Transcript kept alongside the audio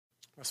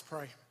Let's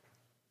pray.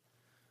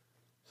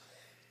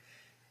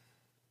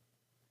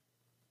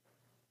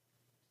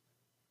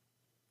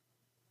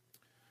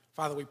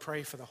 Father, we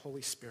pray for the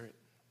Holy Spirit.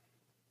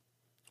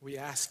 We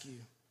ask you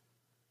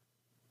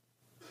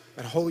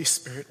that Holy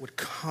Spirit would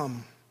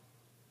come.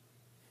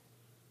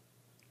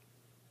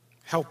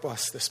 Help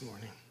us this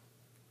morning.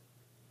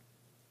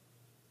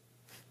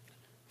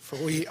 For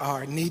we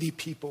are needy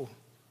people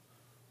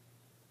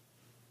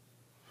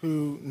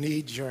who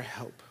need your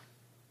help.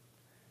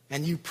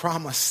 And you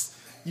promise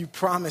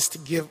to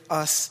give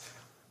us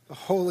the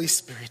Holy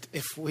Spirit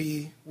if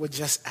we would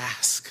just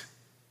ask.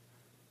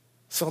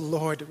 So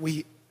Lord,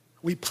 we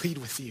plead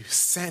with you.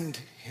 Send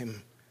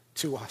him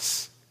to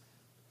us,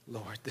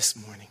 Lord, this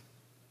morning.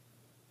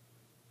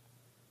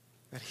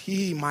 That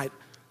he might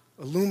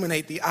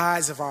illuminate the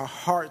eyes of our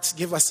hearts,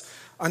 give us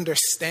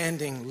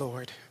understanding,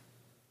 Lord.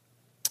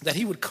 That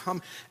he would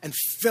come and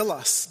fill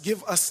us,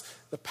 give us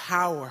the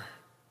power,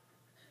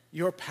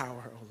 your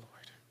power, O Lord.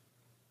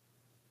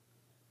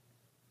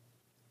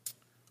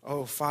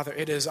 Oh, Father,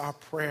 it is our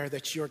prayer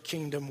that your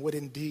kingdom would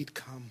indeed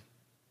come.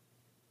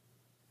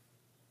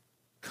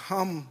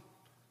 Come,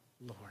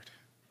 Lord.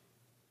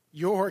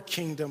 Your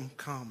kingdom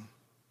come.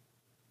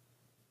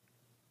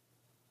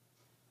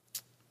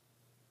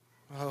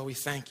 Oh, we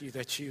thank you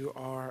that you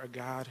are a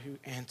God who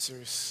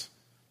answers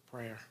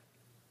prayer.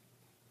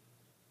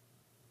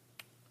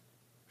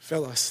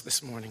 Fill us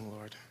this morning,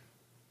 Lord.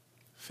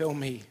 Fill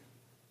me,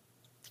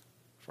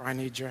 for I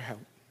need your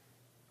help.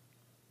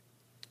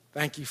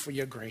 Thank you for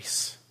your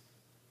grace.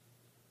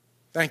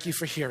 Thank you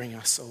for hearing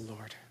us, O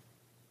Lord.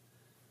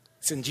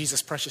 It's in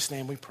Jesus' precious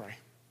name we pray.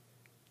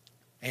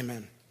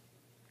 Amen.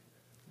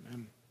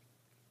 Amen.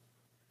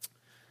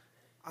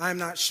 I'm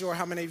not sure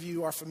how many of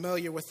you are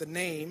familiar with the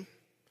name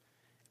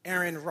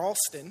Aron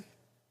Ralston,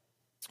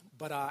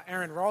 but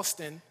Aron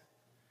Ralston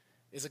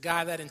is a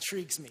guy that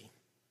intrigues me.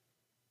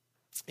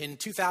 In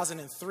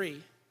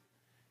 2003,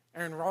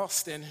 Aron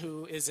Ralston,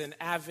 who was an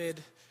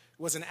avid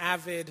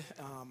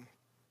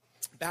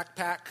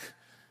backpack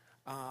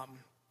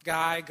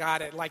guy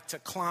that liked to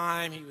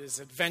climb. He was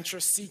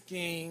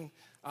adventure-seeking,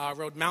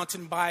 rode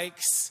mountain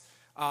bikes.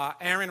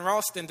 Aron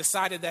Ralston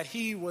decided that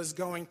he was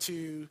going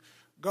to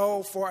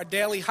go for a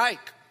daily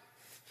hike.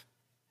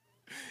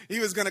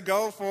 He was going to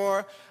go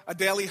for a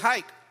daily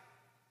hike.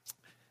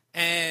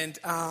 And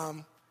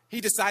he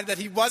decided that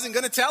he wasn't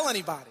going to tell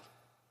anybody.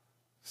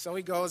 So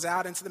he goes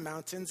out into the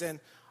mountains, and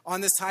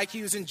on this hike,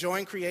 he was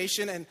enjoying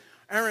creation. And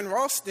Aron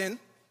Ralston,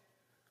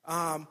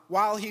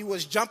 while he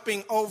was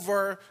jumping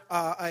over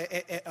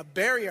a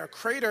barrier, a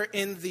crater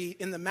in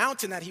the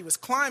mountain that he was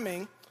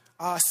climbing,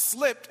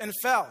 slipped and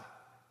fell.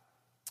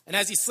 And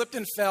as he slipped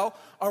and fell,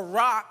 a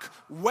rock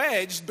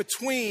wedged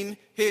between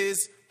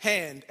his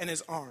hand and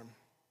his arm.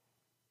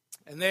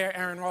 And there,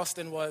 Aron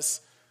Ralston was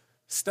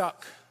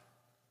stuck.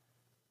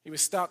 He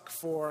was stuck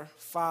for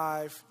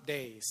 5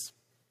 days.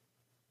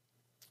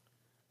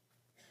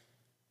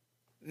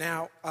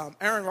 Now,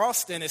 Aron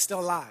Ralston is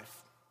still alive.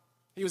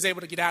 He was able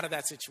to get out of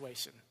that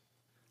situation.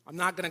 I'm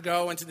not going to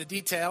go into the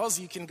details.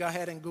 You can go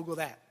ahead and Google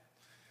that.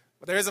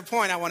 But there is a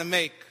point I want to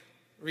make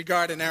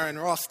regarding Aron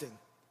Ralston.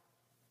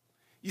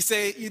 You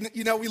say,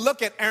 we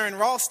look at Aron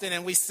Ralston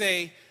and we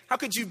say, how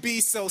could you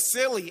be so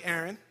silly,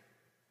 Aron?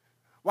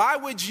 Why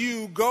would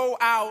you go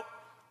out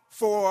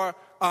for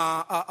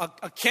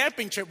a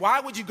camping trip? Why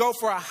would you go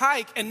for a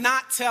hike and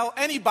not tell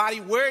anybody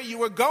where you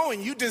were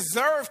going? You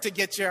deserve to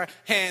get your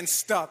hand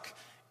stuck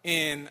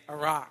in a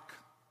rock.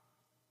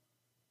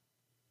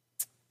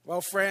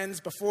 Well, friends,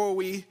 before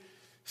we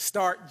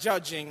start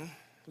judging,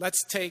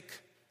 let's take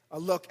a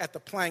look at the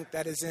plank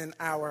that is in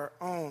our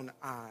own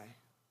eye.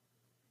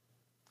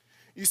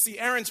 You see,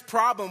 Aron's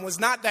problem was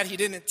not that he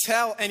didn't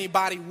tell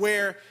anybody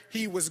where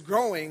he was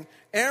going.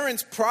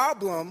 Aron's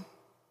problem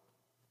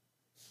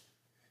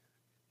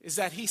is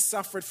that he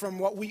suffered from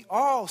what we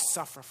all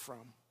suffer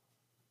from.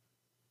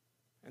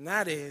 And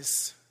that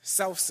is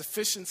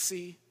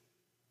self-sufficiency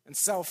and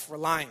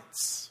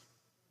self-reliance.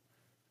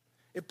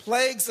 It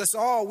plagues us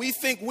all. We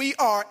think we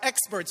are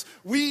experts.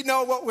 We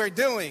know what we're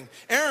doing.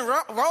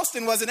 Aron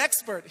Ralston was an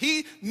expert.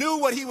 He knew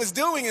what he was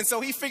doing, and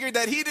so he figured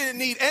that he didn't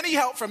need any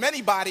help from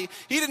anybody.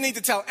 He didn't need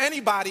to tell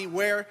anybody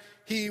where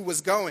he was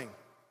going.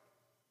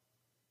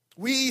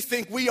 We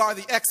think we are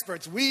the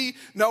experts. We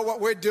know what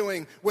we're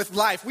doing with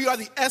life. We are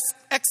the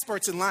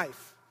experts in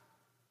life.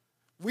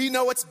 We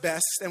know what's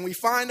best, and we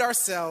find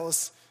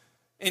ourselves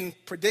in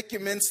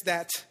predicaments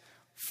that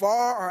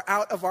far are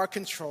out of our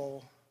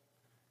control.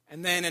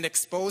 And then it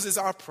exposes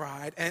our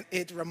pride, and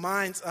it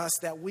reminds us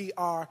that we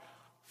are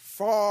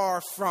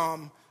far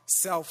from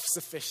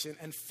self-sufficient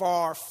and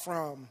far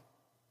from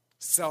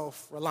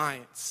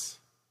self-reliance.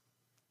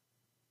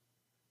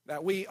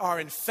 That we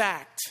are in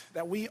fact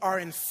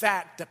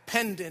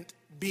dependent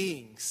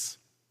beings.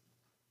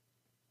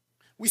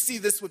 We see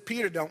this with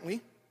Peter, don't we?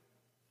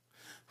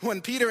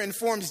 When Peter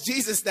informs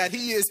Jesus that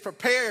he is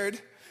prepared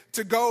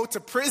to go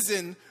to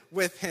prison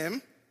with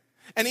him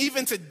and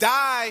even to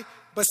die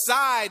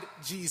beside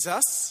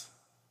Jesus,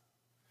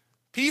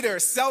 Peter,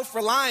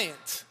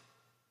 self-reliant,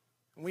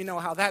 We know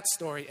how that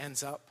story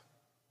ends up.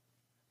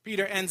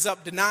 Peter ends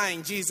up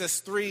denying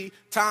Jesus 3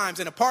 times.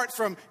 And apart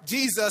from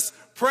Jesus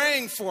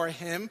praying for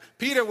him,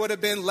 Peter would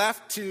have been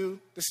left to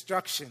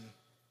destruction.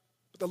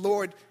 But the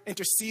Lord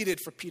interceded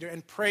for Peter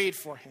and prayed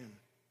for him.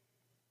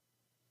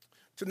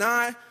 To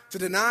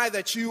deny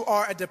that you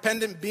are a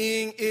dependent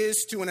being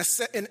is to,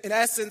 in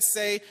essence,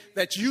 say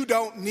that you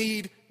don't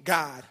need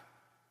God.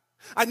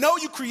 I know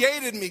you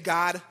created me,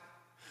 God.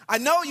 I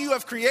know you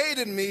have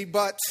created me,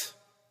 but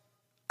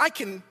I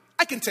can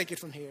take it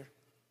from here.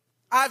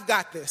 I've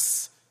got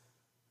this.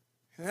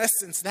 In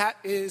essence, that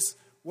is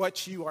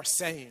what you are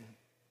saying.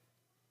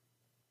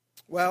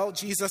 Well,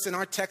 Jesus in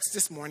our text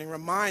this morning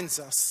reminds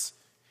us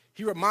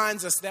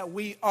that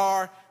we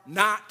are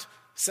not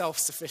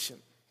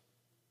self-sufficient.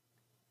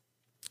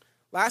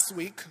 Last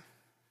week,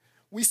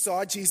 we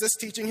saw Jesus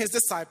teaching his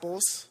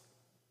disciples,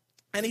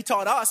 and he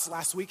taught us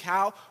last week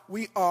how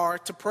we are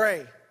to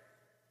pray.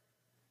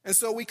 And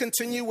so we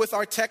continue with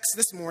our text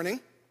this morning,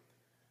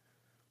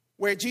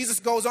 where Jesus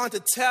goes on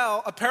to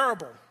tell a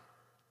parable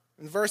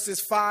in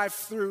verses 5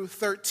 through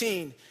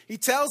 13. He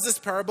tells this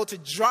parable to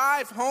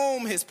drive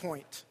home his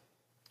point,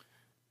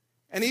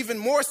 and even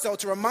more so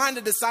to remind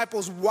the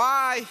disciples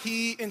why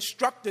he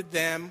instructed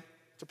them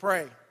to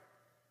pray.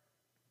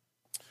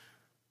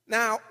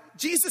 Now,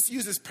 Jesus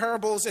uses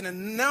parables in a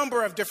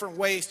number of different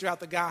ways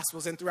throughout the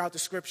Gospels and throughout the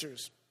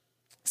Scriptures.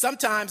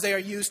 Sometimes they are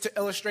used to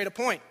illustrate a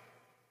point.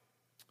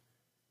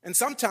 And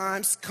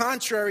sometimes,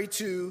 contrary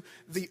to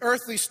the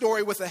earthly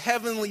story with a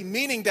heavenly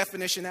meaning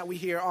definition that we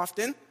hear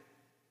often,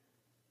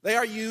 they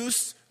are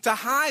used to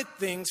hide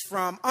things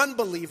from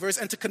unbelievers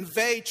and to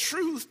convey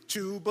truth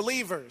to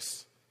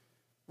believers.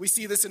 We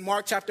see this in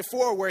Mark chapter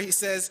 4, where he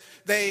says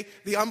the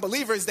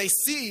unbelievers, they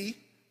see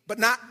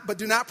but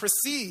do not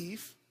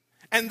perceive,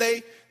 and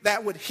they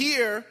that would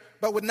hear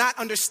but would not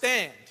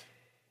understand.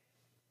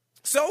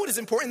 So it is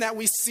important that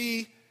we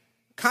see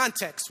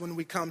context when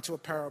we come to a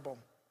parable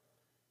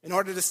in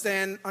order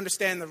to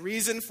understand the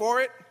reason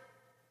for it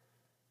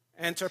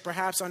and to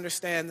perhaps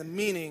understand the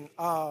meaning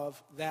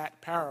of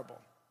that parable.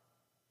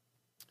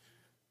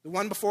 The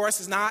one before us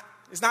is not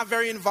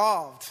very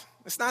involved.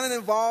 It's not an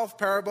involved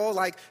parable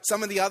like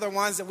some of the other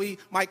ones that we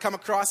might come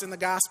across in the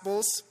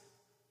Gospels.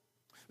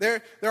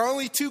 There are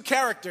only 2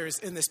 characters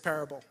in this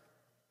parable.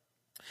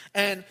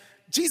 And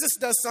Jesus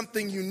does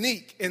something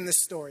unique in this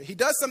story. He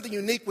does something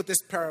unique with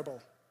this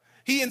parable.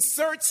 He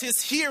inserts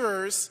his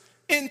hearers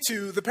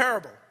into the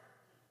parable.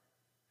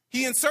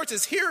 He inserts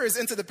his hearers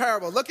into the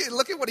parable. Look at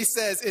what he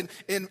says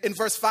in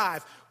verse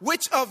 5.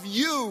 Which of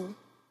you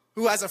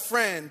who has a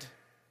friend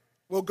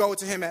will go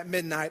to him at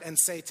midnight and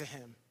say to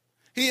him?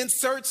 He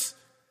inserts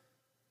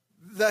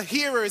the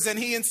hearers and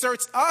he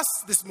inserts us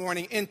this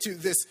morning into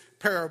this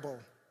parable.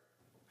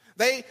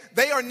 They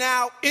are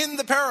now in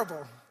the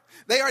parable.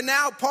 They are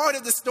now part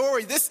of the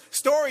story. This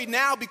story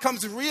now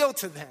becomes real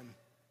to them.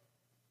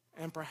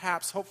 And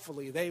perhaps,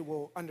 hopefully, they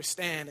will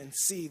understand and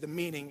see the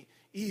meaning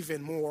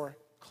even more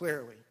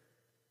clearly.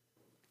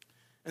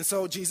 And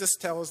so Jesus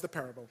tells the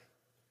parable.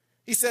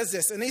 He says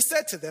this, and he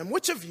said to them,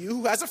 which of you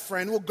who has a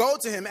friend will go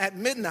to him at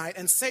midnight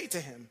and say to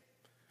him,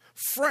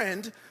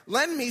 friend,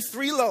 lend me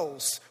 3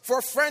 loaves, for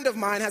a friend of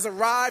mine has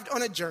arrived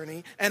on a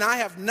journey, and I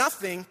have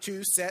nothing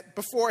to set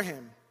before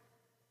him.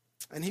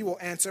 And he will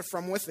answer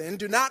from within,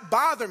 do not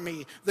bother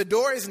me. The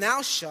door is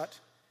now shut,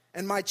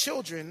 and my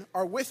children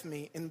are with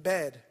me in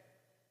bed.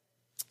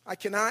 I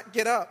cannot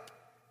get up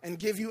and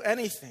give you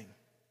anything.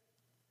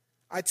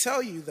 I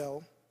tell you,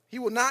 though, he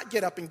will not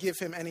get up and give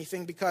him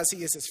anything because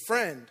he is his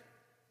friend.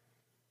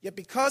 Yet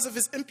because of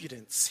his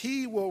impudence,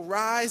 he will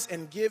rise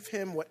and give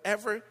him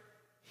whatever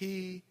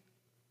he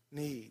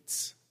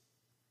needs.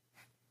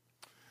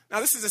 Now,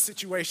 this is a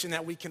situation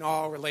that we can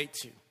all relate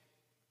to,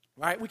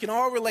 right? We can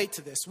all relate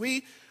to this.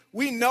 We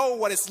know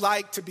what it's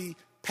like to be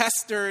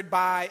pestered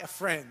by a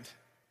friend.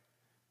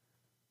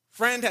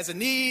 Friend has a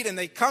need, and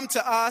they come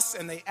to us,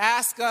 and they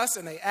ask us,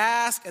 and they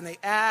ask, and they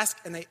ask,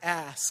 and they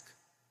ask.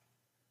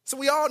 So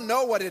we all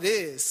know what it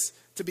is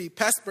to be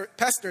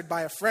pestered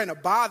by a friend or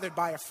bothered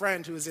by a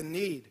friend who is in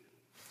need.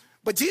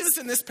 But Jesus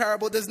in this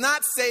parable does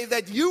not say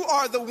that you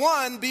are the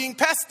one being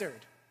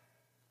pestered.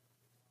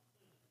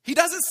 He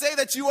doesn't say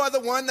that you are the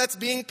one that's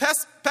being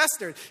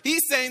pestered.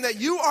 He's saying that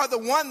you are the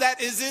one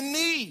that is in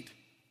need.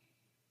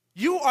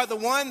 You are the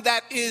one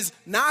that is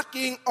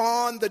knocking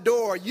on the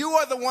door. You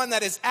are the one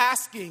that is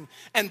asking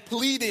and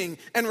pleading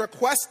and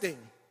requesting.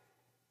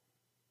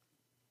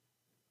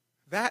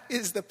 That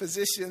is the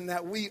position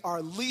that we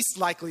are least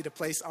likely to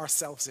place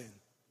ourselves in.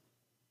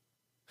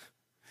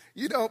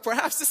 You know,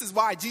 perhaps this is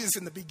why Jesus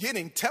in the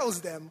beginning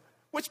tells them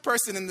which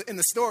person in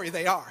the story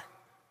they are.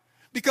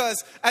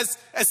 Because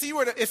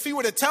if he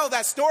were to tell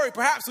that story,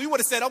 perhaps we would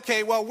have said,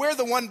 okay, well, we're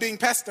the one being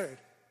pestered.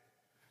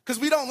 Because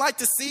we don't like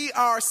to see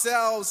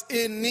ourselves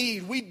in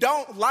need. We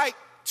don't like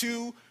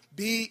to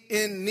be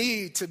in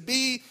need. To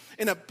be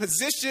in a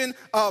position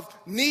of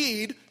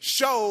need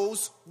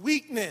shows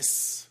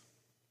weakness.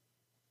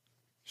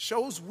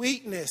 Shows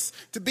weakness.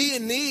 To be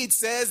in need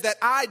says that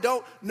I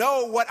don't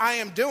know what I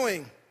am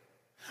doing.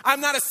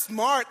 I'm not as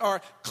smart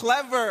or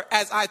clever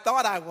as I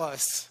thought I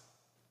was.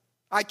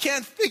 I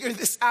can't figure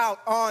this out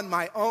on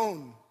my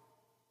own.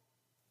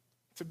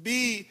 To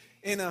be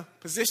in a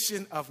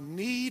position of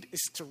need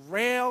is to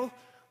rail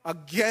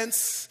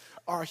against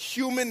our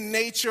human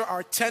nature,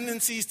 our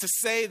tendencies to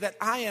say that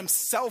I am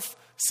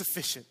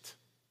self-sufficient.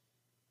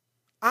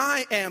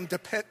 I am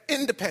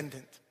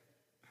independent.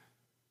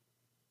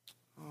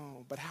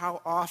 Oh, but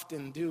how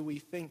often do we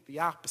think the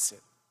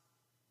opposite?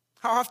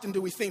 How often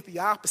do we think the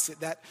opposite,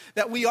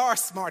 that we are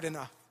smart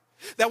enough,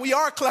 that we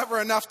are clever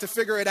enough to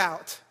figure it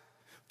out?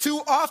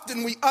 Too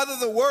often we utter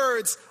the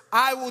words,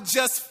 I will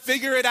just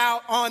figure it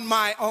out on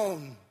my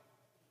own.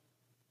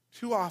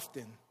 Too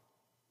often.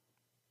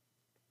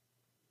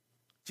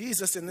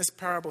 Jesus in this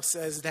parable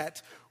says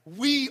that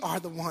we are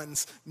the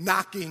ones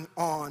knocking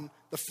on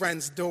the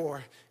friend's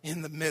door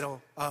in the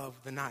middle of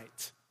the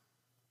night.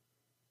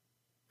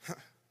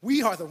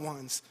 We are the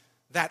ones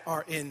that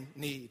are in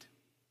need.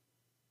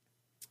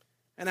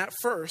 And at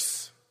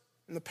first,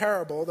 in the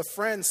parable, the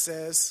friend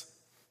says,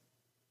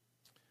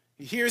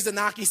 he hears the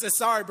knock, he says,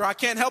 sorry, bro, I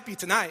can't help you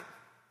tonight.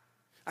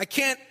 I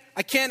can't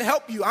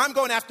help you. I'm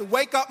going to have to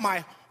wake up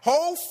my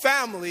whole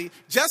family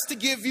just to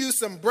give you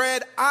some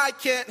bread. I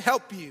can't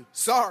help you.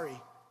 Sorry.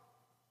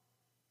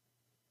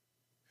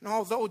 And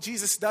although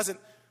Jesus doesn't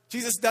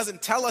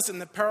tell us in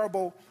the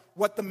parable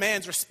what the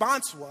man's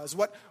response was,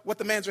 what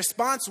the man's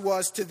response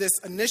was to this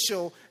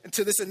initial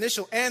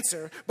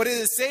answer, but it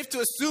is safe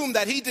to assume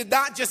that he did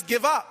not just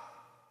give up.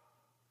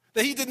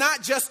 That he did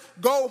not just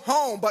go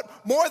home,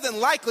 but more than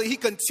likely he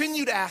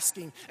continued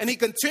asking and he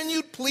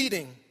continued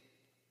pleading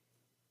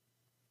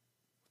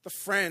the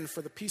friend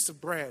for the piece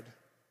of bread.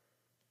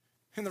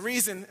 And the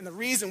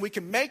reason we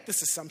can make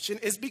this assumption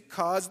is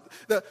because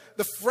the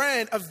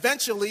friend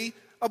eventually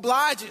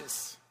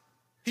obliges.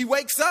 He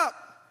wakes up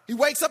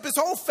his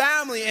whole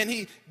family and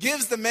he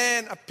gives the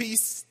man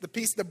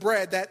the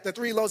bread, the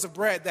 3 loaves of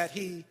bread that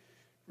he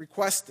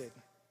requested.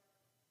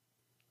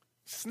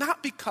 It's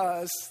not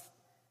because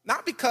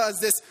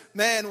this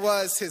man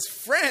was his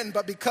friend,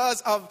 but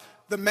because of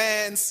the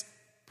man's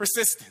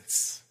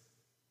persistence.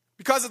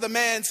 Because of the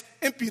man's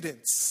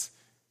impudence,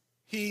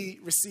 he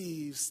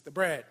receives the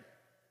bread.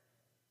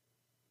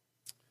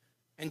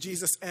 And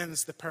Jesus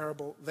ends the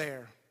parable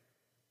there.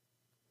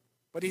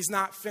 But he's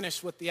not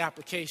finished with the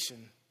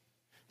application.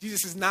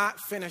 Jesus is not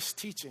finished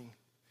teaching.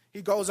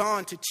 He goes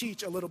on to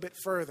teach a little bit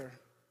further.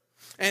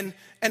 And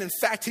in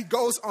fact, he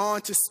goes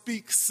on to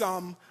speak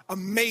some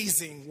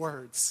amazing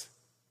words.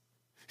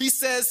 He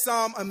says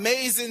some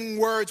amazing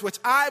words, which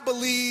I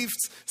believe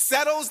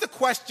settles the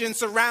question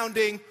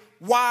surrounding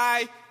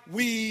why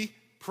we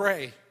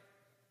pray.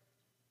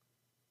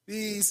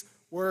 These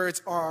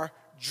words are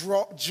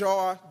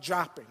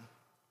jaw-dropping.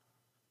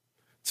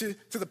 To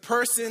the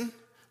person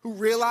who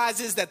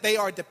realizes that they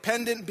are a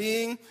dependent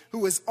being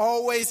who is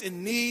always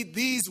in need,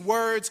 these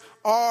words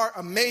are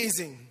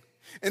amazing.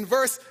 In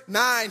verse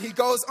 9, he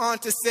goes on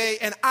to say,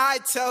 and I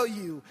tell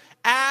you,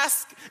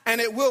 ask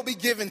and it will be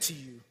given to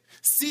you.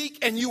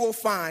 Seek and you will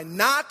find.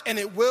 Knock and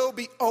it will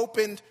be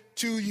opened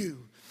to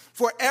you.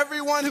 For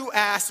everyone who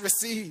asks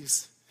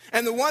receives.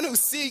 And the one who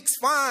seeks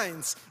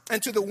finds.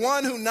 And to the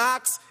one who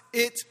knocks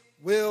it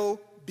will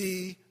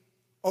be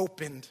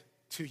opened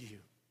to you.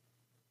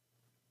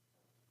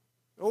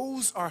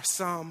 Those are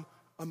some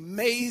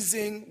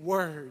amazing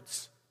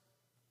words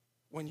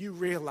when you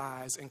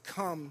realize and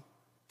come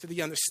to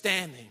the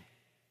understanding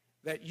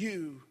that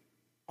you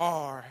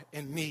are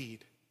in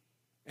need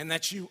and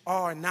that you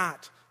are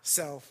not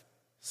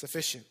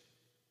self-sufficient.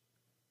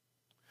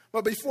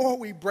 But before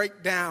we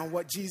break down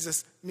what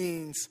Jesus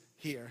means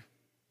here,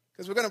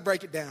 because we're going to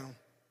break it down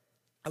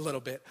a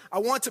little bit, I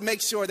want to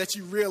make sure that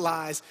you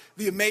realize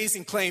the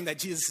amazing claim that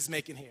Jesus is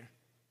making here.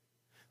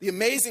 The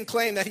amazing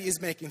claim that he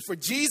is making. For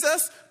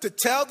Jesus to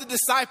tell the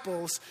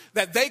disciples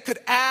that they could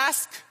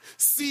ask,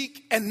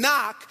 seek, and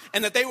knock,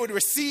 and that they would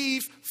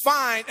receive,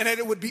 find, and that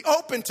it would be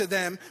open to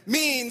them,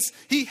 means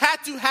he had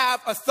to have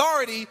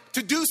authority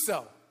to do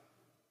so.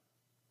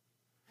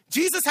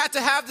 Jesus had to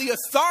have the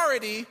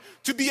authority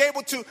to be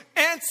able to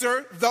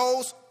answer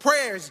those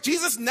prayers.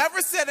 Jesus never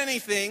said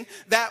anything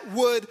that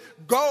would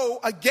go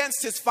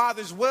against his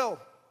Father's will.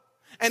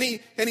 And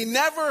he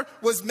never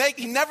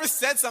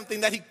said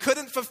something that he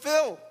couldn't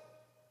fulfill.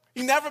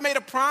 He never made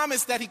a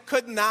promise that he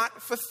could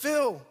not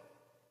fulfill.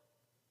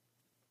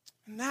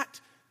 And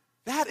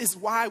that is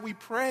why we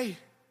pray.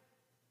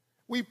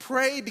 We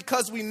pray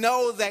because we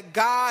know that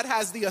God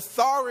has the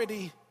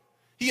authority.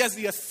 He has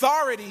the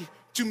authority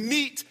to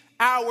meet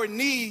our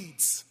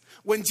needs.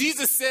 When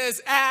Jesus says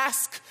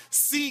ask,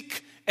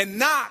 seek, and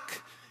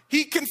knock,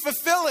 he can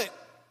fulfill it.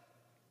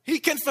 He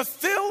can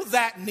fulfill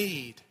that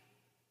need.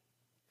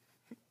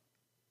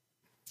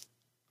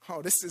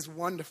 Oh, this is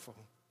wonderful.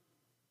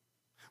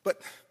 But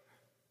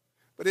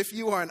if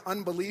you are an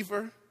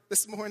unbeliever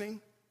this morning,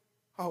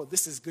 oh,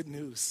 this is good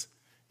news.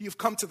 You've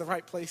come to the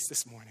right place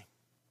this morning.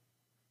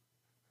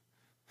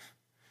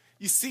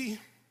 You see,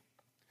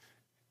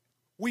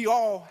 we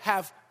all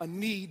have a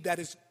need that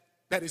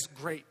is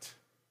great.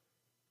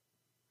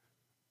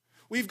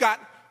 We've got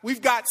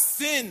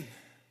sin.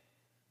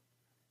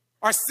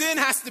 Our sin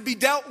has to be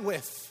dealt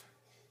with.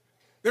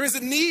 There is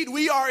a need.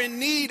 We are in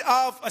need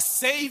of a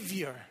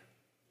Savior.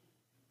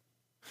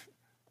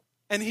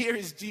 And here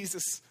is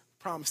Jesus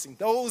promising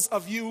those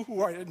of you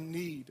who are in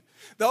need,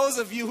 those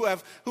of you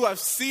who have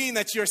seen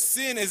that your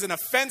sin is an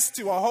offense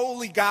to a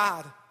holy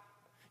God,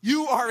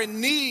 you are in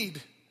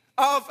need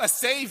of a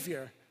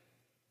Savior.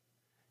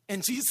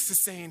 And Jesus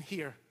is saying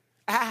here,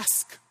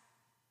 ask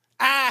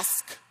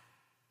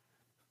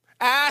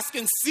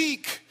and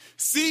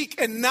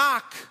seek and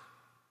knock,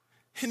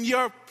 and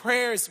your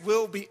prayers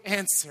will be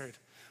answered.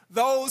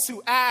 Those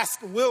who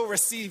ask will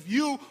receive.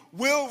 You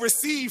will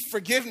receive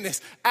forgiveness.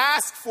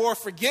 Ask for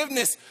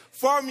forgiveness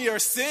from your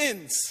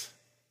sins.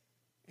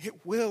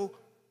 It will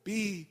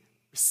be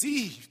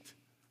received.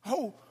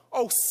 Oh,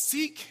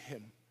 seek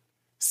him.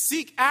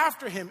 Seek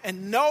after him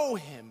and know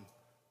him.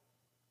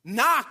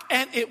 Knock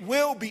and it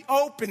will be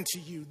open to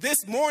you.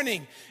 This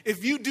morning,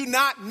 if you do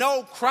not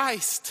know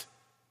Christ,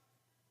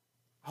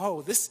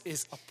 this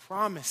is a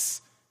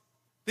promise.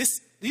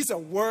 These are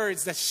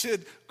words that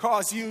should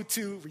cause you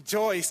to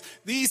rejoice.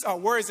 These are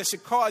words that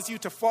should cause you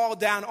to fall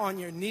down on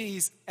your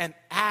knees and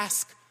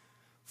ask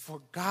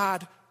for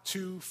God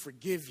to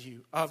forgive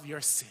you of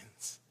your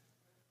sins.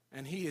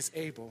 And he is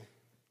able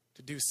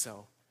to do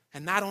so.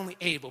 And not only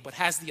able, but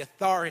has the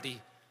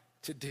authority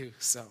to do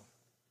so.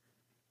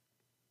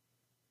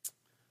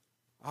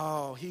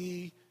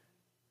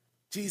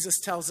 Jesus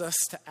tells us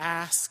to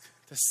ask,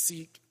 to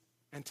seek,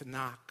 and to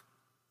knock.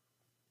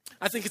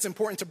 I think it's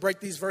important to break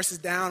these verses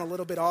down a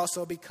little bit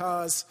also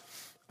because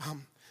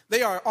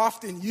they are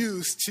often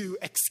used to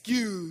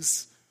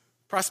excuse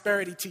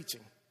prosperity teaching.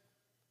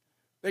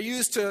 They're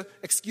used to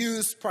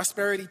excuse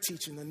prosperity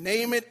teaching, the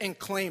name it and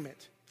claim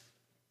it,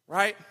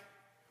 right?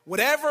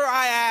 Whatever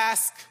I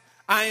ask,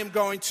 I am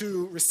going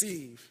to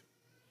receive.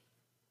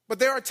 But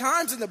there are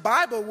times in the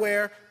Bible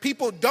where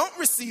people don't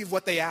receive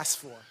what they ask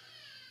for.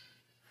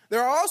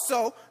 There are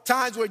also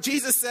times where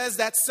Jesus says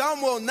that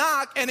some will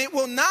knock and it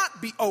will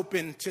not be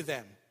open to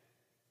them.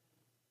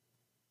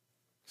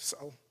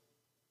 So,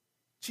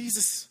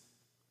 Jesus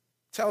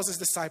tells his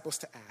disciples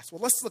to ask.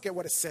 Well, let's look at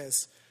what it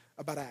says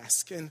about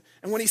ask. And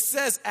when he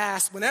says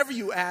ask, whenever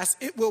you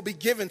ask, it will be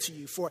given to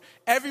you. For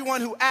everyone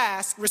who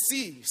asks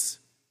receives.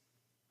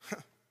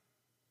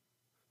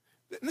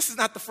 This is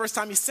not the first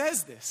time he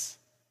says this.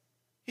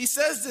 He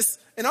says this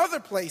in other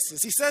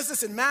places. He says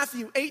this in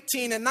Matthew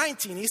 18 and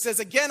 19. He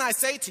says, again, I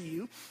say to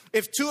you,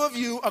 if two of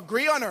you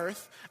agree on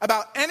earth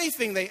about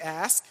anything they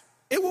ask,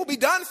 it will be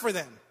done for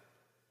them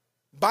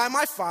by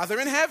my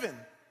Father in heaven.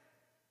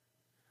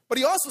 But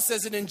he also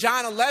says it in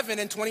John 11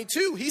 and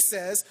 22. He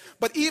says,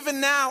 but even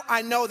now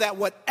I know that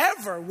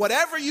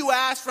whatever you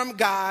ask from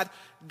God,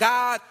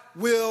 God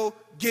will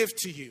give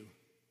to you.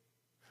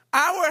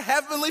 Our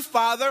Heavenly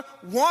Father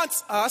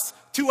wants us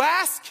to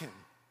ask him.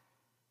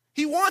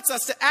 He wants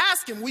us to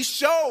ask him. We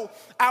show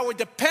our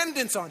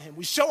dependence on him.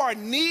 We show our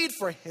need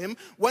for him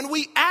when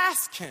we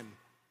ask him.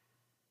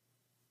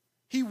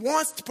 He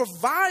wants to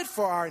provide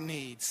for our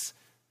needs.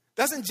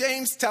 Doesn't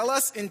James tell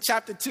us in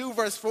chapter 2,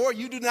 verse 4,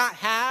 you do not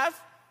have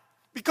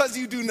because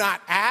you do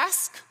not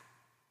ask?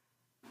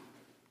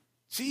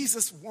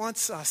 Jesus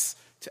wants us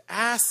to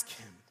ask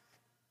him.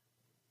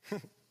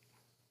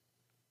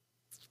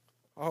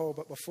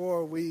 But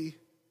before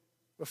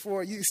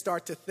you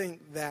start to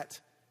think that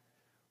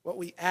what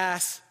we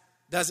ask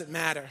doesn't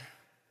matter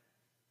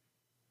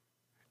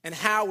and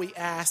how we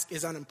ask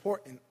is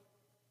unimportant,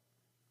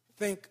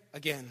 think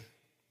again.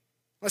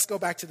 Let's go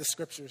back to the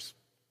scriptures.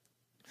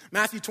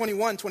 Matthew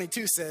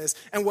 21:22 says,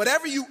 and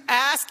whatever you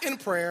ask in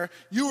prayer,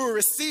 you will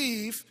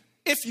receive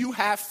if you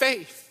have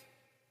faith.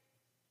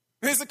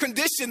 There's a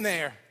condition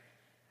there.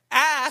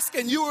 Ask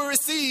and you will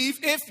receive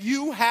if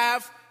you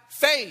have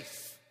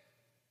faith.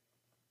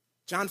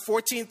 John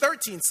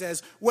 14:13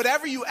 says,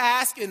 whatever you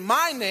ask in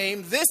my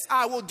name, this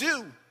I will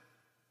do,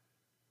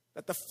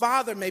 that the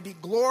Father may be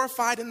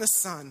glorified in the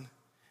Son.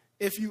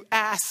 If you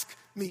ask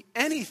me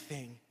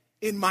anything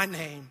in my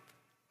name,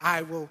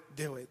 I will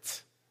do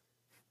it.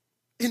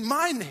 In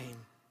my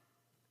name.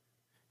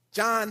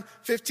 John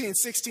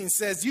 15:16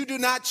 says, you do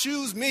not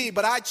choose me,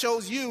 but I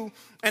chose you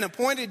and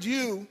appointed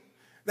you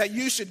that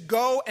you should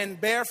go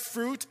and bear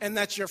fruit and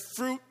that your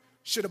fruit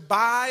should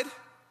abide,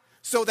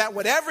 so that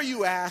whatever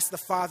you ask the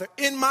Father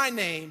in my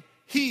name,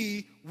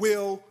 he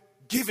will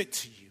give it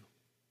to you.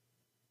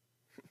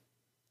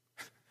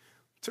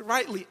 To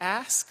rightly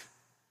ask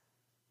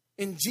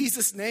in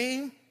Jesus'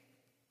 name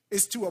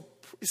is to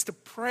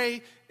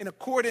pray in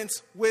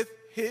accordance with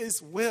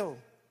his will.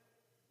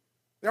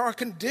 There are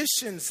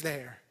conditions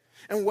there.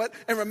 And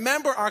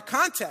remember our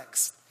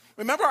context.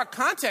 Remember our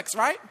context,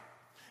 right?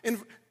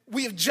 And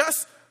we have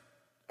just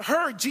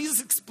heard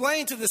Jesus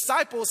explain to the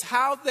disciples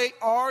how they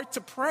are to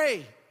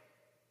pray.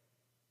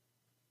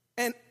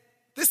 And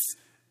this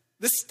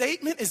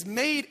statement is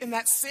made in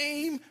that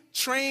same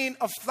train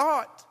of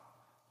thought.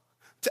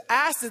 To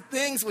ask the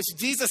things which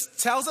Jesus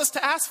tells us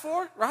to ask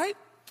for, right?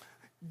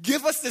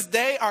 Give us this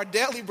day our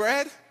daily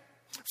bread.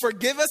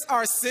 Forgive us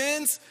our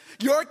sins.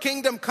 Your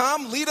kingdom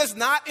come. Lead us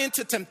not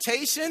into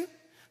temptation.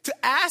 To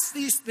ask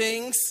these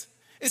things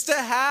is to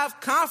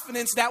have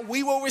confidence that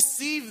we will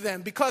receive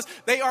them because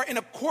they are in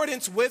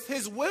accordance with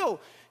his will.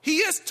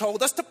 He has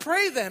told us to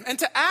pray them and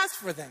to ask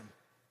for them.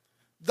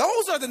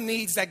 Those are the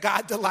needs that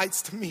God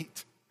delights to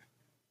meet.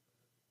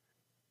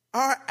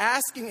 Our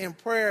asking in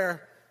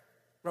prayer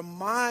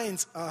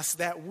reminds us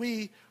that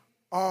we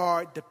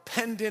are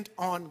dependent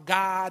on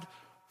God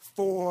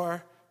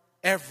for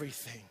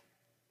everything.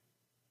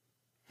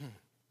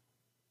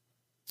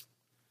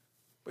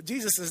 But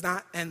Jesus does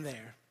not end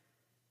there.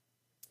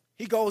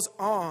 He goes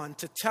on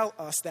to tell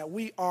us that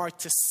we are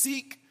to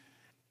seek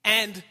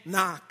and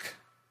knock.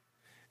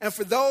 And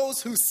for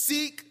those who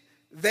seek,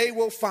 they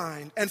will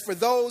find. And for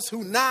those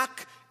who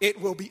knock, it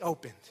will be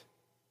opened.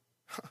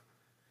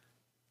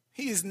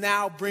 He is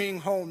now bringing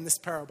home this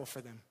parable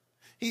for them.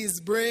 He is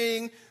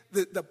bringing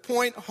the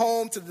point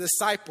home to the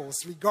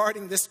disciples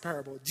regarding this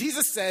parable.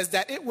 Jesus says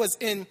that it was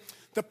in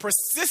the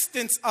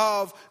persistence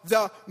of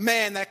the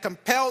man that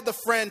compelled the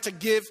friend to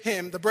give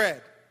him the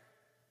bread.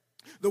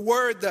 The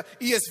word the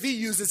ESV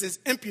uses is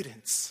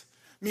impudence,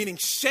 meaning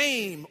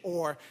shame,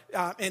 or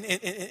in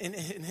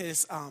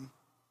his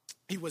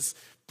he was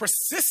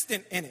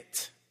persistent in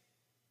it.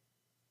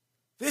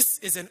 This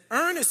is an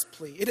earnest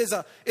plea. It is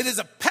a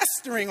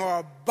pestering or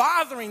a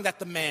bothering that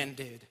the man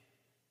did.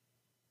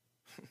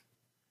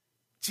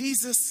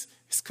 Jesus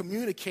is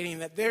communicating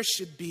that there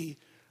should be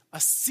a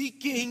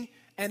seeking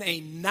and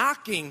a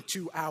knocking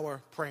to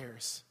our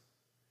prayers.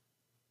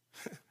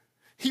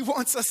 He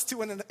wants us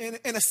to, in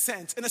a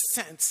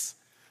sense,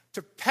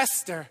 to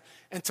pester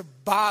and to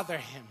bother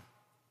him.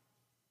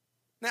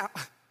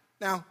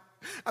 Now,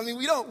 I mean,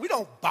 we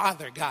don't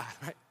bother God,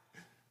 right?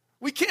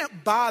 We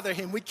can't bother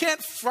him. We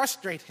can't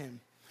frustrate him.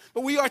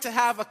 But we are to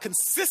have a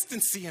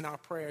consistency in our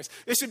prayers.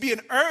 There should be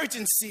an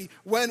urgency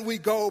when we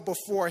go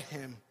before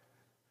him.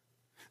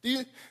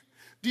 Do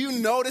you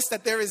notice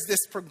that there is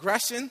this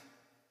progression?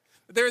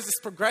 There is this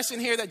progression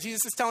here that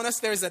Jesus is telling us.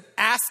 There is an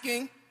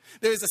asking,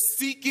 there is a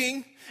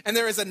seeking, and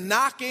there is a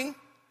knocking.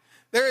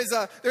 There is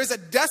a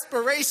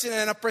desperation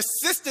and a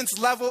persistence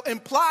level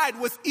implied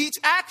with each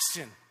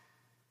action.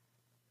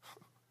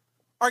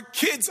 Our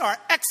kids are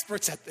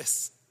experts at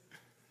this.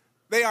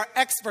 They are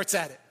experts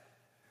at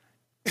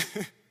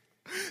it.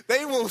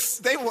 They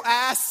will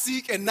ask,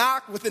 seek, and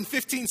knock within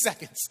 15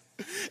 seconds.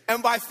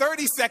 And by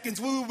 30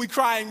 seconds, we will be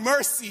crying,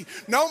 mercy,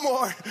 no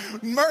more,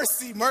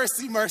 mercy,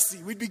 mercy, mercy.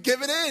 We'd be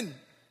giving in.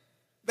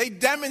 They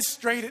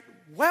demonstrate it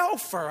well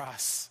for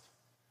us.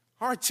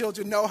 Our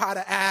children know how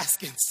to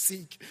ask and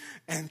seek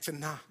and to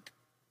knock.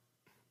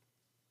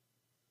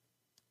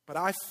 But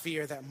I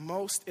fear that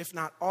most, if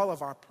not all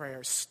of our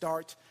prayers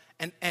start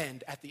and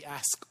end at the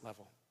ask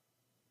level.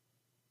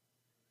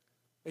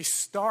 They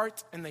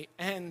start and they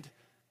end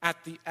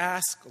at the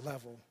ask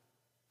level.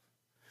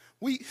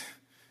 We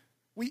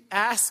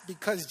ask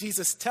because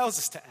Jesus tells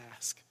us to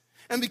ask.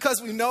 And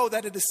because we know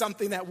that it is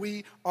something that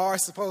we are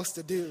supposed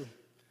to do.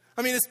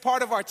 I mean, it's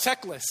part of our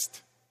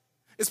checklist.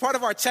 It's part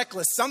of our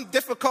checklist. Some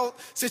difficult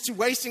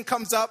situation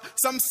comes up.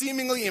 Some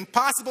seemingly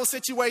impossible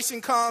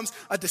situation comes.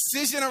 A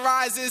decision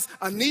arises.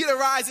 A need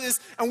arises.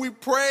 And we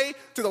pray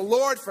to the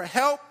Lord for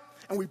help.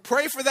 And we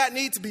pray for that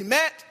need to be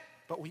met.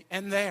 But we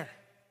end there.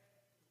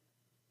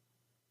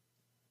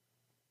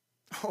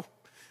 Oh,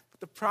 but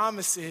the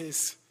promise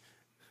is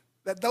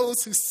that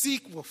those who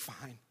seek will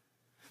find.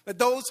 That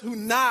those who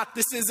knock,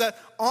 it is an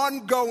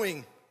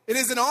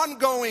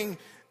ongoing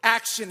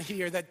action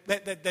here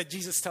that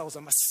Jesus tells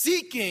them. A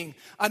seeking,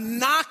 a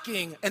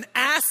knocking, an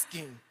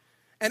asking,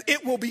 and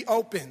it will be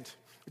opened.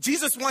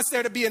 Jesus wants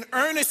there to be an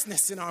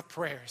earnestness in our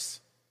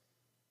prayers.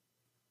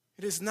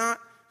 Is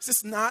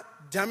this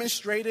not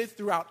demonstrated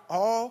throughout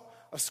all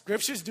of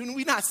Scriptures? Do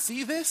we not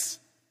see this?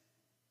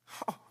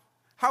 Oh,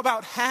 how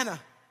about Hannah?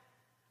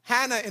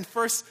 Hannah in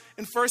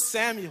 1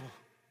 Samuel.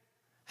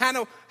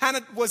 Hannah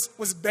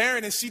was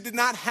barren and she did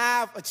not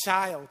have a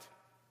child.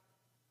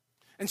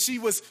 And she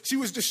was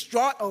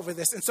distraught over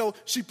this. And so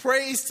she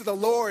prays to the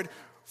Lord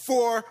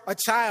for a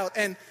child.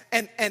 And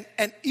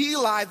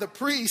Eli, the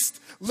priest,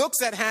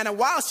 looks at Hannah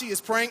while she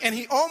is praying, and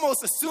he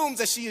almost assumes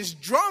that she is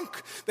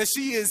drunk, that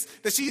she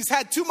has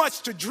had too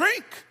much to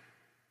drink.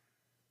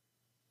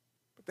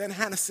 But then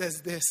Hannah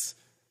says this,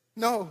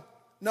 No,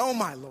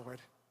 my Lord.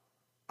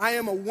 I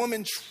am a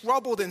woman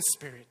troubled in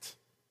spirit.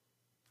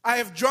 I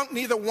have drunk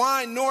neither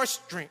wine nor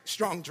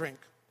strong drink,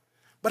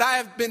 but I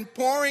have been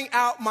pouring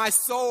out my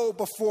soul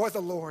before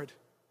the Lord.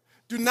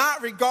 Do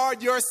not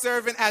regard your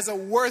servant as a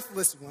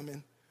worthless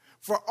woman,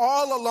 for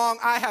all along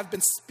I have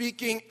been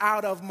speaking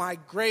out of my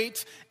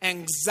great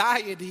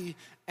anxiety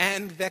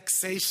and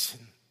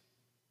vexation.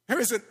 There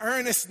is an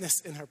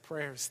earnestness in her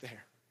prayers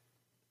there.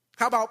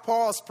 How about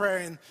Paul's prayer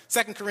in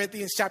 2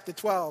 Corinthians chapter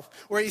 12,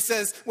 where he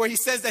says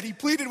that he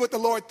pleaded with the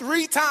Lord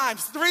three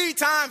times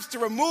to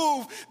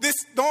remove this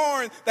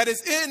thorn that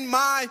is in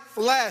my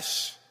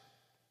flesh.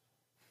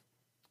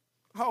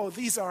 Oh,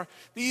 these are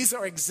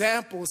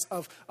examples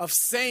of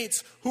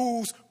saints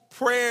whose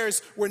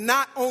prayers were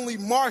not only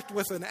marked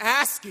with an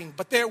asking,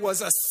 but there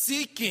was a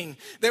seeking.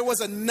 There was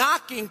a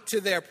knocking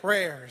to their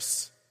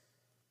prayers.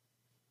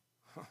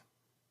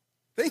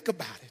 Think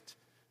about it.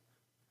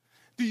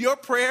 Do your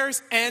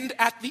prayers end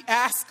at the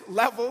ask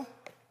level?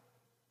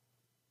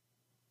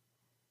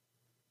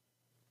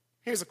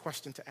 Here's a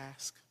question to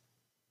ask.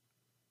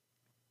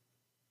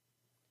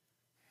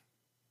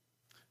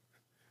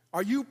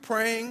 Are you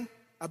praying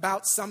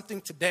about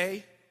something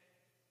today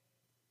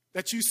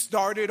that you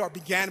started or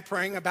began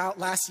praying about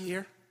last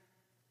year?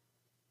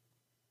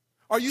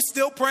 Are you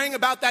still praying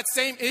about that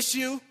same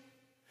issue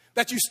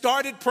that you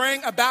started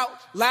praying about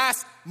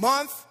last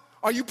month?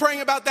 Are you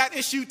praying about that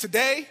issue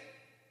today?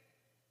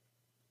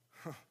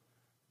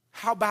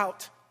 How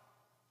about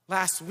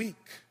last week?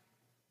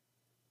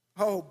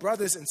 Oh,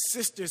 brothers and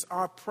sisters,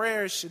 our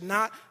prayers should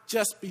not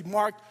just be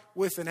marked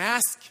with an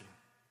asking,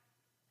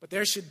 but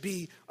there should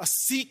be a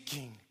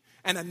seeking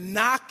and a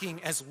knocking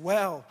as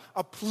well,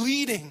 a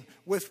pleading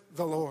with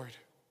the Lord.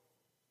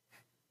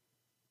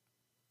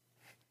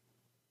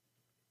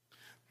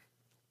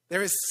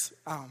 There is,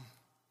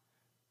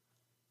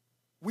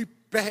 we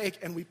beg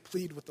and we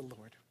plead with the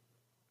Lord.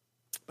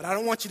 But I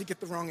don't want you to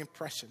get the wrong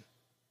impression.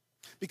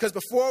 Because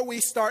before we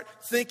start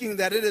thinking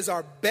that it is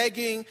our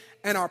begging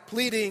and our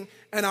pleading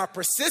and our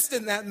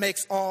persistence that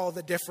makes all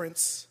the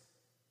difference,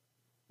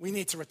 we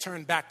need to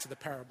return back to the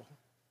parable.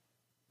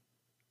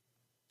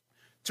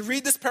 To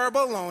read this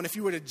parable alone, if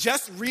you were to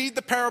just read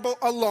the parable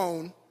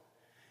alone,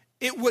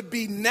 it would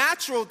be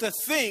natural to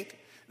think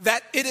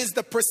that it is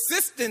the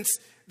persistence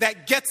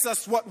that gets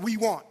us what we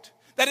want.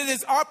 That it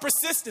is our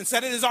persistence,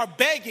 that it is our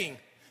begging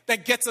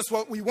that gets us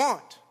what we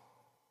want.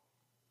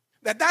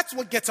 That's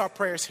what gets our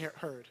prayers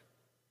heard.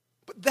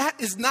 But that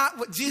is not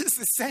what Jesus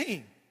is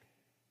saying.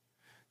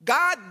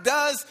 God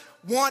does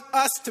want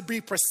us to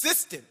be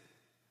persistent,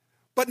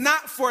 but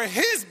not for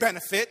his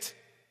benefit,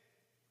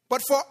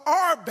 but for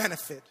our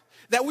benefit.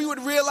 That we would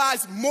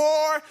realize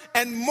more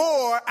and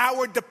more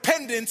our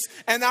dependence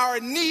and our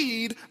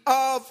need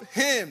of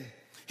him.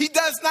 He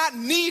does not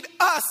need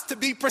us to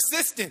be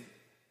persistent.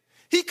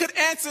 He could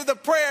answer the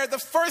prayer the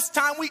first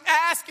time we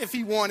ask if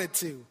he wanted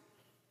to.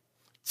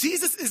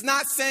 Jesus is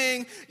not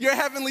saying your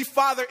heavenly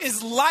Father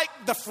is like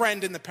the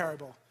friend in the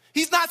parable.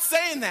 He's not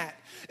saying that.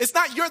 It's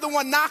not you're the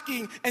one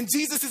knocking and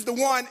Jesus is the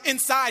one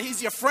inside.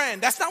 He's your friend.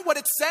 That's not what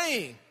it's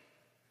saying.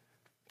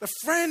 The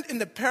friend in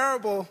the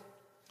parable,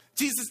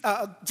 Jesus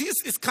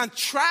is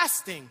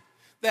contrasting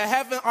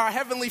our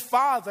heavenly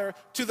Father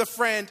to the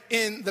friend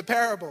in the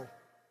parable.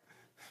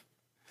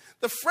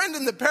 The friend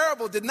in the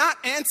parable did not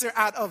answer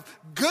out of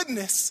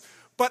goodness,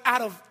 but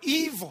out of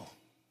evil.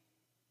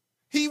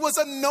 He was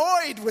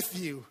annoyed with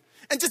you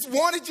and just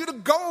wanted you to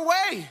go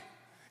away.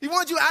 He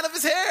wanted you out of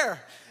his hair.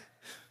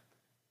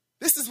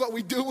 This is what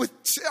we do with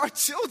our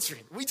children.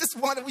 We just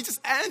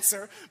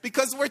answer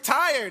because we're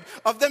tired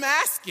of them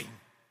asking.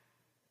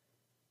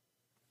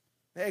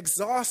 They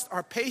exhaust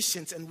our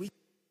patience and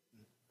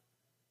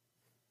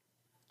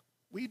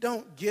we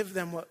don't give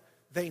them what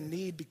they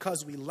need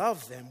because we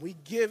love them. We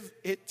give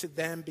it to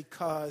them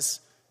because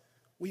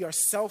we are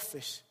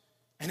selfish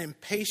and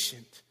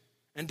impatient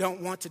and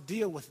don't want to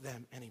deal with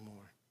them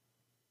anymore.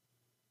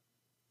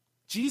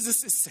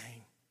 Jesus is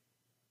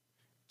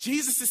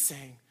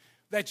saying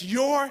that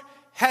your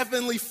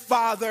heavenly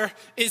Father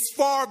is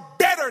far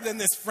better than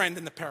this friend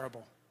in the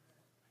parable.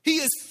 He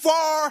is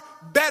far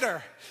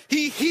better.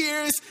 He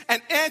hears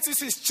and answers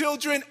his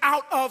children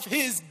out of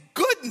his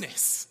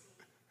goodness.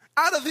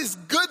 Out of his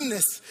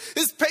goodness.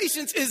 His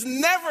patience is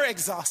never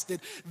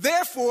exhausted.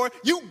 Therefore,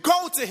 you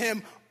go to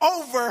him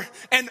over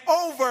and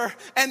over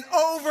and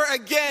over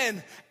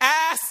again.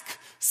 Ask,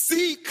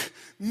 seek,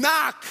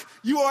 knock.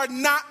 You are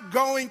not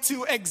going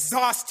to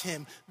exhaust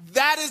him.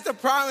 That is the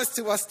promise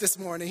to us this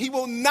morning. He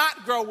will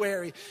not grow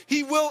weary.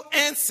 He will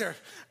answer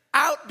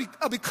out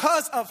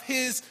because of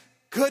his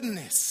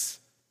goodness.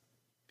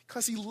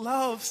 Because he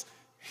loves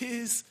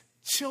his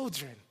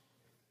children.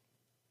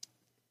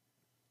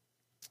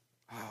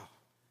 Oh,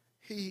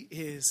 he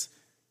is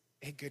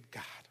a good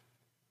God.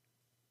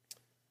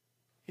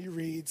 We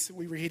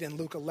read in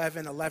Luke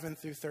 11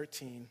 through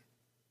 13.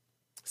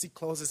 As he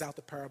closes out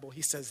the parable,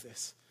 he says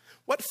this.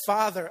 What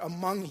father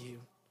among you,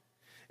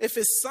 if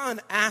his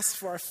son asks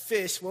for a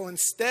fish, will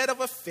instead of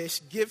a fish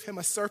give him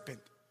a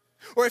serpent?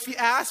 Or if he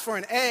asks for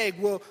an egg,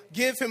 will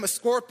give him a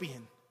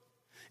scorpion?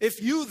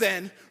 If you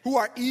then, who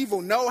are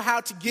evil, know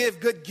how to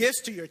give good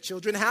gifts to your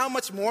children, how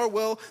much more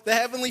will the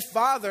Heavenly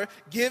Father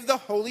give the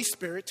Holy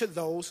Spirit to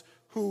those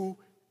who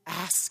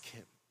ask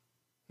him?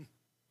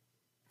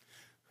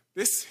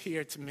 This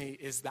here to me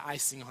is the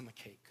icing on the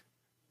cake.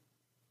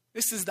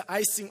 This is the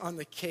icing on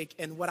the cake,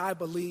 and what I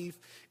believe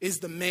is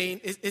the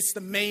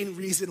main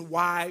reason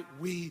why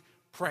we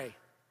pray.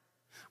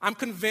 I'm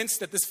convinced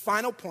that this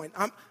final point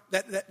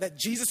that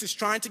Jesus is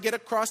trying to get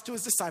across to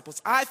his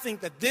disciples, I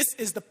think that this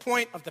is the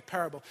point of the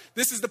parable.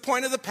 This is the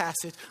point of the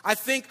passage. I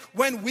think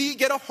when we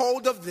get a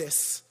hold of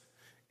this,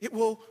 it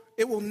will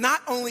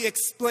not only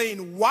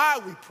explain why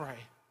we pray,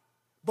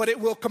 but it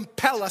will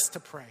compel us to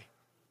pray.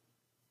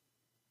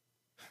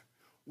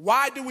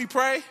 Why do we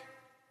pray?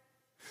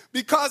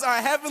 Because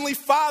our Heavenly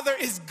Father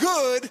is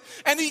good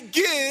and He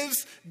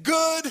gives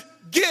good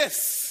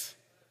gifts.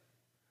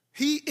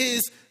 He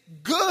is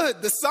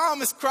good. The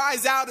psalmist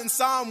cries out in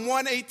Psalm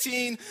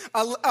 118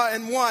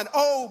 and 1,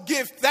 "Oh,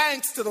 give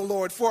thanks to the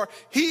Lord, for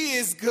He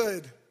is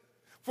good,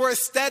 for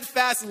His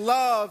steadfast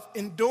love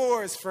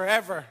endures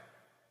forever."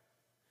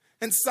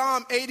 And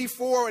Psalm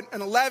 84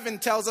 and 11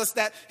 tells us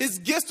that His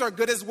gifts are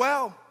good as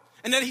well,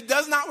 and that He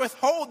does not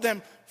withhold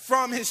them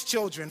from His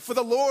children. For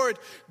the Lord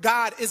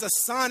God is a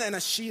sun and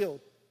a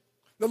shield.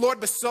 The Lord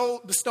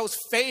bestows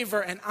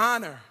favor and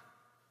honor.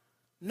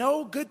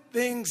 No good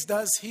things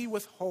does He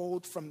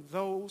withhold from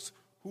those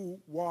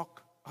who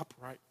walk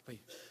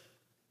uprightly.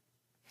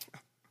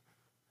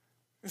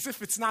 As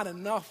if it's not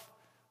enough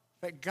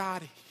that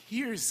God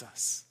hears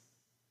us.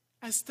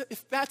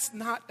 If that's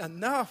not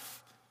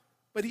enough,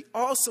 but He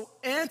also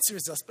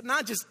answers us, but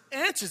not just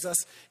answers us,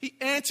 He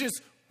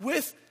answers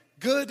with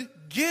good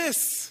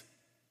gifts.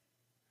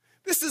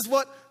 This is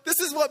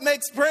what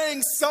makes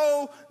praying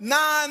so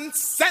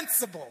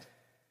nonsensible.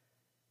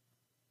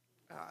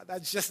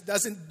 That just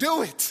doesn't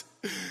do it.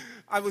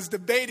 I was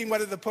debating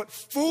whether to put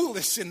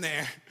foolish in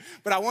there,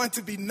 but I want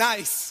to be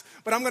nice.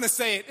 But I'm going to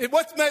say it.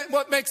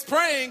 What makes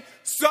praying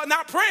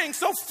not praying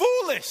so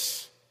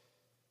foolish?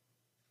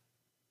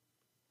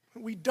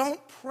 We don't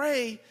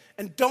pray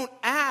and don't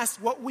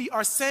ask. What we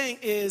are saying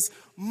is,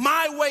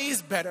 my way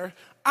is better.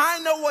 I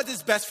know what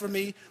is best for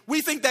me.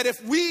 We think that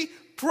if we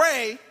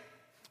pray,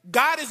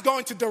 God is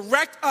going to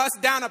direct us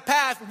down a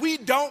path we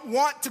don't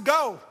want to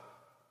go,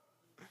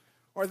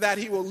 or that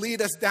He will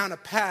lead us down a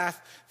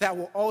path that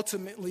will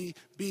ultimately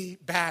be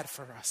bad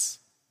for us.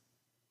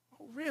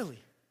 Oh, really?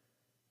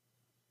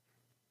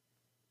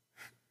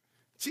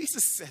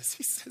 Jesus says,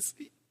 he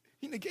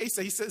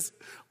says,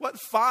 "What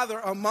father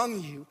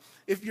among you,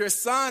 if your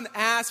son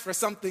asks for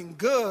something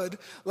good,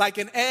 like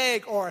an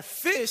egg or a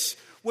fish,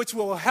 which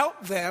will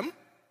help them,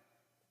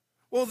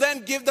 will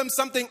then give them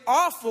something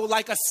awful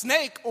like a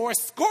snake or a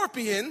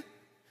scorpion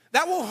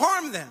that will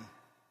harm them?"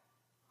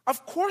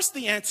 Of course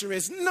the answer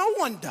is no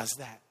one does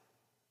that.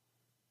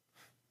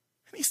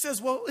 And He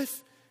says, well,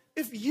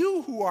 if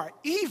you who are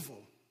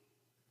evil,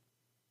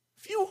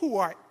 you who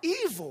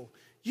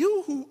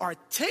are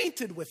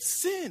tainted with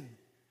sin,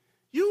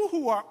 you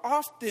who are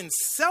often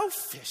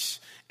selfish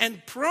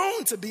and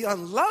prone to be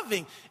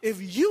unloving,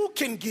 if you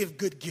can give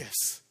good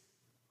gifts,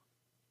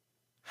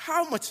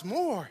 how much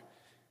more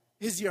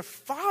is your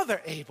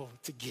Father able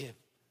to give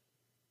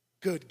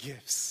good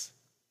gifts?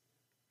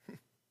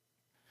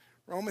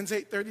 Romans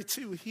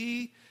 8:32,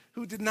 He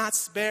who did not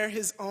spare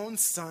His own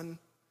Son,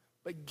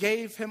 but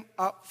gave Him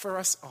up for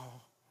us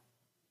all.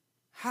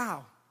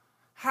 How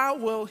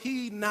will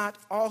He not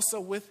also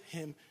with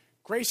Him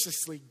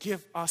graciously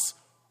give us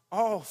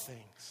all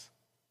things?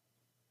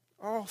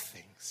 All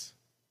things.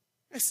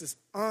 This is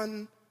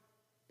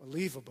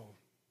unbelievable.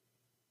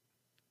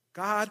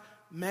 God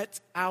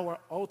met our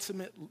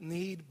ultimate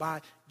need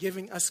by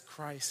giving us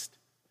Christ.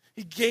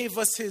 He gave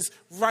us His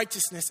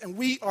righteousness, and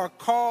we are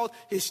called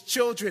His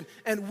children,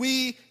 and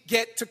we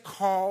get to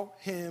call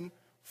Him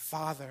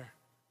Father.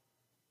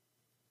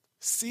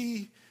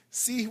 See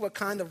what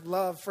kind of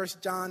love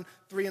 1 John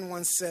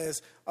 3:1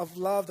 says, of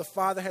love the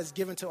Father has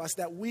given to us,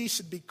 that we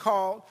should be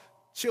called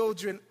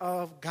children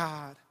of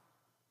God.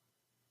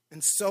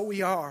 And so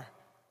we are.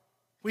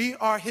 We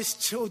are His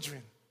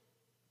children.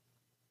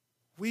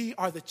 We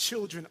are the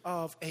children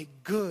of a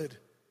good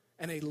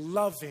and a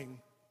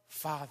loving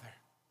Father.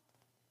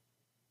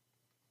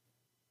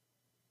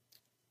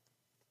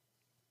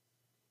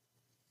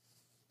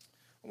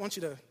 I want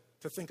you to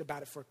think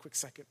about it for a quick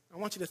second. I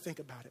want you to think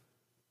about it.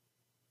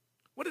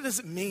 What does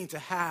it mean to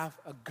have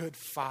a good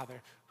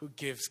Father who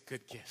gives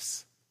good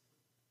gifts?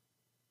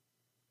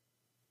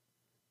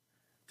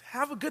 To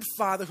have a good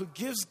Father who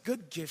gives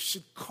good gifts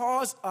should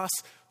cause us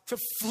to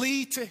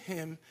flee to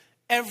Him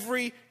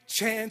every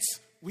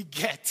chance we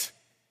get.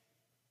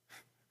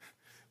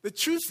 The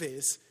truth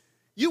is,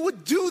 you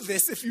would do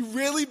this if you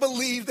really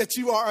believe that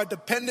you are a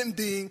dependent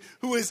being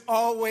who is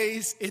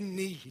always in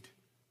need.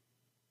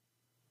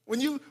 When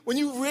you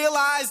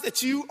realize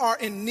that you are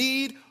in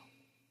need,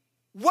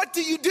 what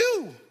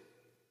do?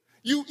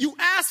 You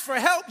ask for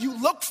help, you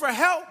look for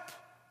help.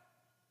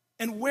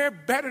 And where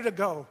better to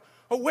go?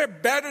 Or where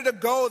better to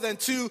go than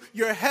to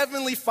your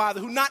Heavenly Father,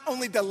 who not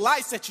only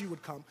delights that you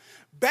would come,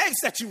 begs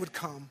that you would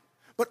come,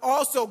 but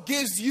also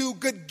gives you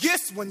good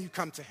gifts when you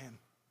come to Him.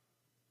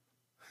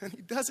 And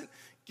He doesn't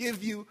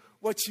give you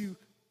what you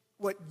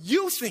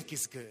think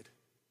is good,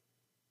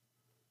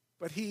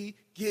 but He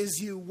gives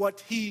you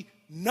what He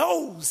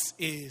knows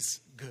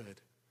is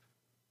good.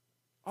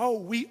 Oh,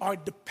 we are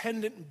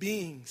dependent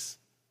beings.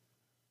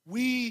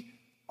 We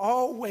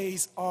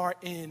always are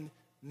in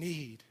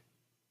need.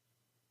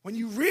 When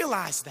you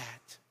realize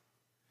that,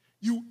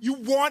 you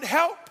want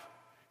help.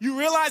 You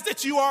realize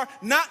that you are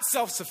not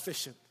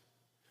self-sufficient,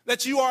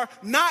 that you are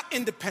not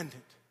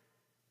independent.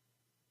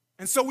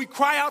 And so we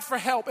cry out for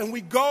help, and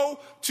we go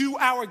to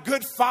our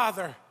good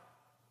Father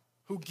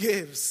who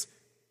gives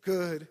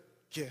good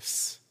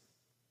gifts.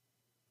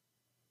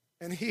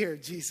 And here,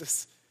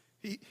 Jesus,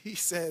 he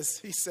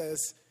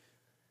says,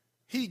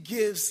 he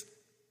gives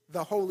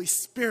the Holy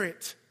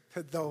Spirit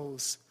to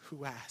those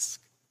who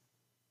ask.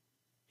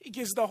 He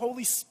gives the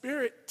Holy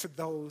Spirit to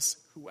those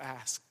who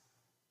ask.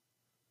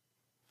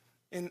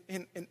 In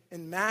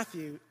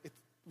Matthew,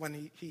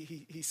 when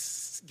he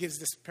gives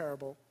this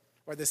parable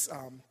or this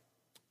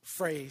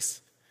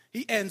phrase,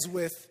 he ends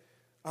with,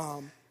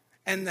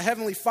 and the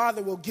Heavenly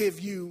Father will give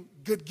you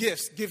good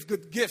gifts, give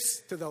good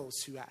gifts to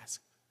those who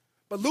ask.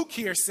 But Luke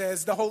here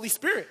says the Holy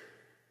Spirit,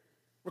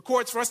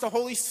 records for us the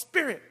Holy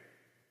Spirit.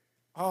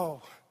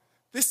 Oh,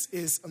 this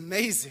is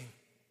amazing.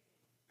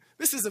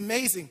 This is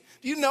amazing.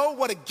 Do you know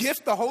what a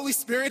gift the Holy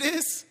Spirit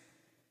is?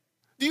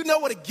 Do you know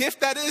what a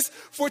gift that is?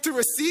 For to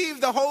receive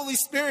the Holy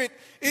Spirit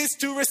is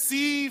to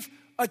receive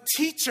a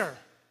teacher.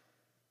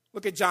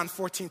 Look at John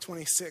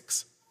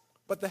 14:26.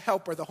 But the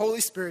Helper, the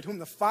Holy Spirit, whom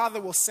the Father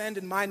will send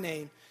in my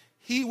name,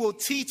 he will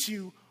teach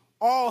you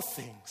all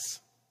things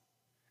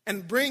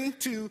and bring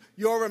to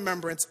your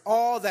remembrance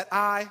all that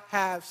I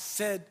have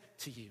said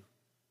to you.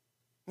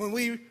 When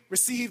we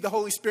receive the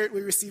Holy Spirit,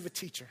 we receive a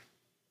teacher.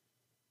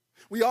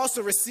 We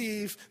also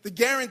receive the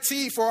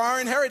guarantee for our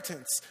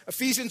inheritance.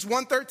 Ephesians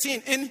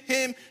 1:13, in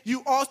him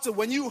you also,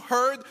 when you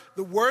heard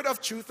the word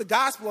of truth, the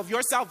gospel of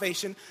your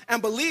salvation,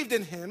 and believed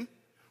in him,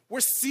 were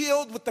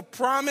sealed with the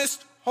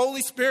promised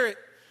Holy Spirit,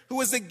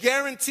 who is the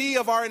guarantee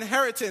of our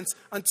inheritance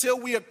until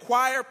we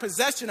acquire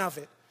possession of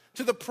it,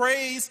 to the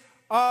praise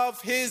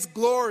of his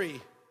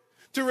glory.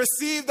 To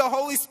receive the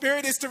Holy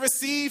Spirit is to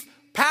receive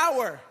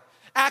power.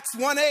 Acts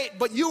 1:8,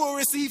 but you will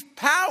receive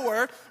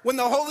power when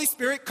the Holy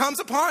Spirit comes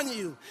upon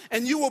you,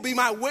 and you will be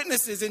my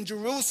witnesses in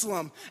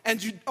Jerusalem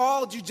and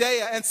all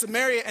Judea and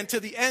Samaria and to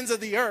the ends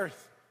of the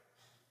earth.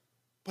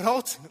 But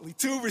ultimately,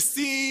 to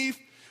receive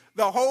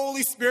the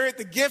Holy Spirit,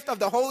 the gift of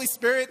the Holy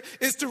Spirit,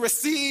 is to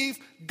receive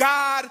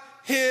God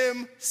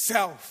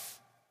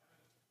himself.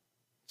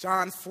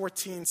 John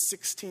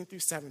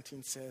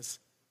 14:16-17 says,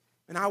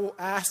 and I will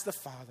ask the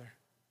Father,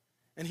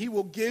 and he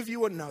will give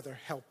you another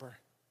helper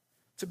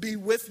to be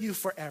with you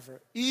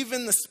forever,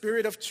 even the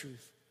Spirit of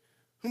truth,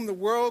 whom the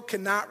world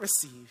cannot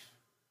receive,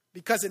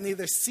 because it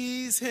neither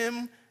sees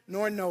him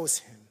nor knows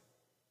him.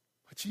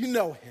 But you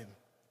know him,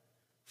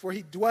 for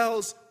he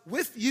dwells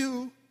with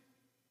you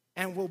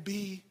and will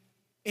be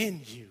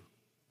in you.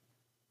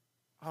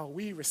 Oh,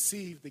 we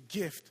receive the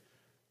gift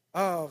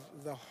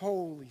of the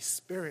Holy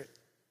Spirit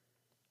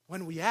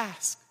when we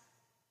ask.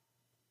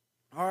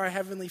 Our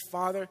Heavenly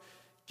Father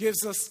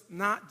gives us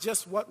not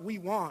just what we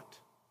want,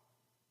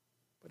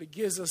 but it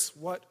gives us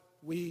what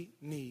we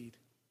need.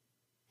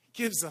 He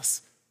gives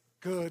us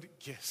good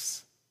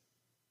gifts.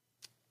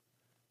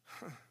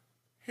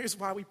 Here's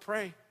why we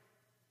pray.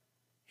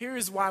 Here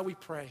is why we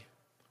pray.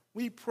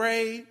 We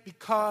pray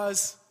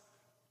because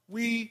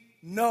we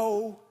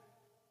know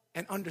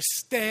and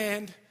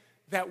understand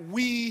that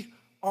we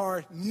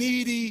are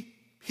needy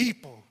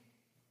people.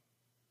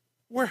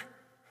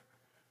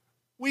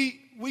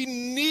 We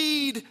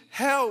need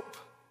help.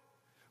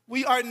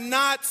 We are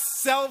not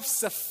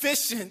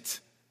self-sufficient.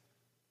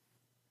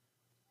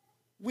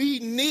 We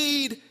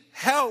need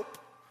help.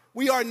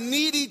 We are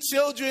needy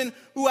children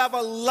who have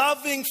a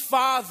loving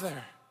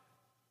Father.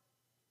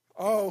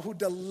 Oh, who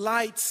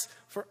delights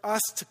for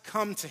us to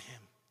come to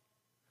him,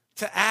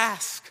 to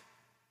ask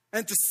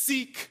and to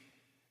seek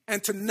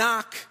and to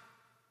knock.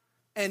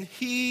 And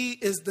he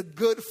is the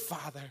good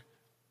Father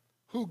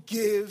who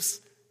gives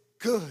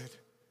good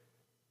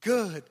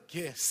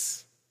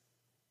gifts.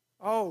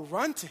 Oh,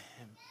 run to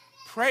him.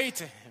 Pray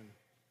to him.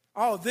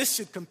 Oh, this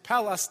should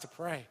compel us to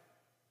pray.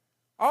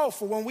 Oh,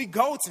 for when we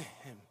go to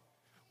him,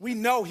 we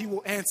know he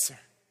will answer.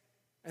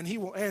 And he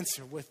will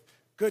answer with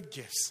good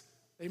gifts.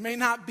 They may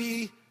not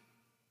be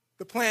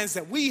the plans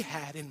that we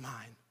had in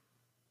mind,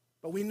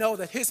 but we know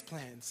that his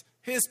plans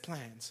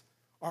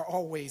are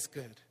always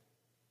good.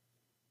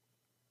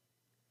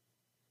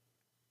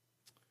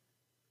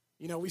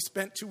 You know, we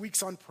spent 2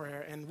 weeks on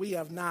prayer, and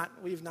we've not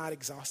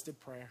exhausted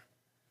prayer.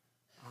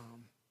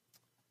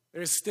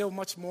 There's still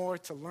much more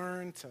to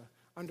learn, to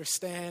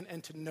understand,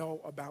 and to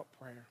know about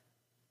prayer.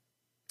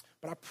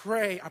 But I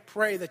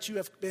pray that you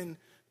have been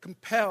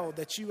compelled,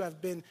 that you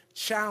have been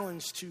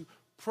challenged to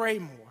pray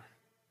more.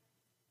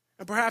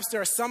 And perhaps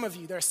there are some of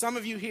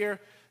you here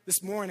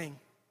this morning,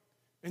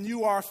 and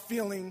you are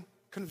feeling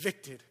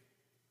convicted.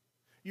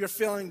 You're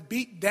feeling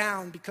beat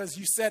down because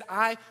you said,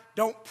 I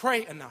don't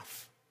pray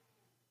enough.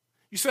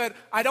 You said,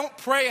 I don't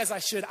pray as I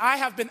should. I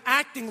have been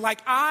acting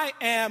like I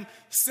am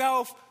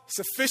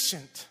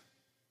self-sufficient.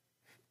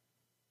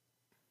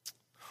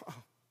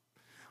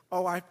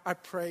 Oh, I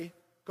pray,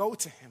 go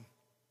to him.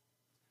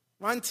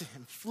 Run to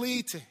him.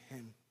 Flee to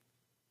him.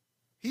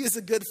 He is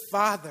a good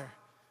Father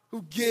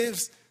who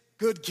gives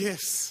good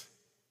gifts.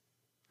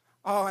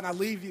 Oh, and I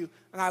leave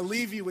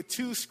you with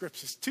two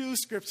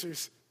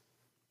scriptures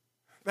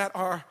that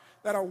are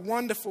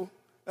wonderful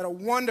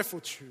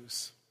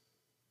truths.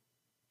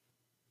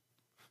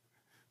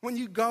 When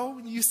you go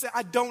and you say,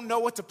 I don't know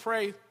what to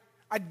pray.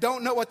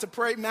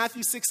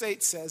 Matthew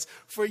 6:8 says,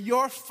 for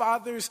your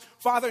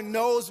Father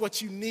knows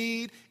what you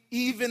need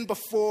even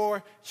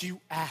before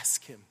you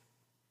ask him.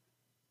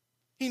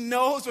 He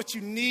knows what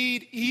you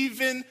need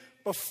even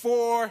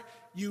before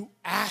you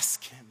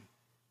ask him.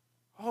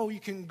 Oh, you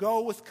can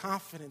go with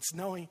confidence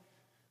knowing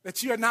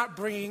that you are not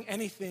bringing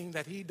anything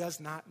that he does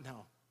not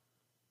know.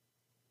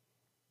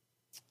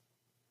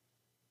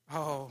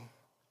 Oh,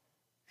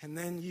 and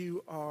then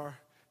you are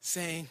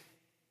saying,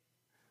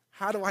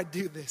 how do I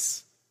do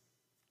this?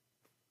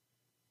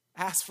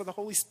 Ask for the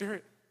Holy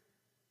Spirit.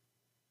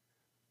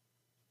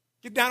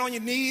 Get down on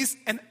your knees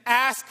and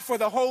ask for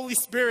the Holy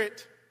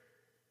Spirit.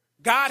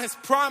 God has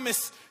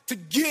promised to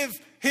give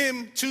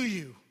him to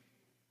you.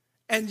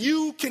 And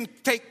you can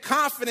take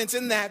confidence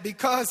in that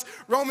because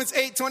Romans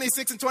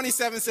 8:26 and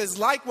 27 says,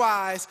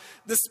 likewise,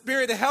 the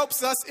Spirit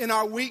helps us in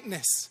our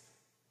weakness.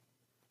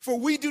 For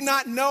we do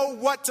not know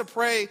what to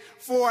pray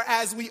for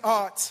as we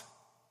ought.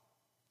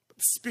 But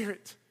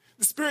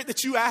the Spirit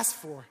that you ask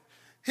for,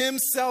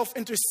 himself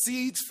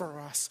intercedes for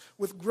us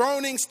with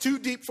groanings too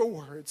deep for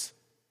words.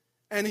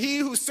 And he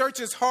who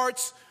searches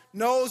hearts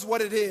knows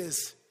what it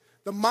is,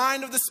 the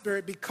mind of the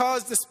Spirit,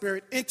 because the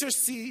Spirit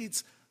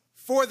intercedes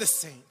for the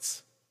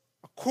saints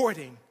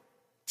according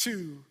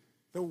to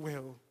the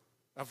will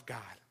of God.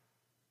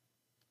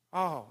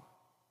 Oh,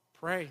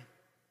 pray,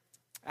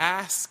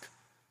 ask,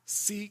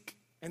 seek,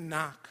 and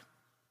knock.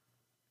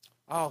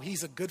 Oh,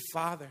 he's a good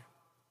father.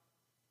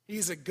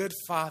 He's a good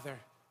father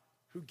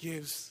who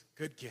gives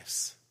good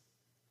gifts.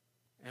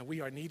 And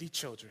we are needy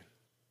children.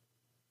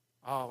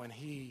 Oh, and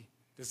he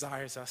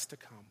desires us to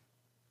come.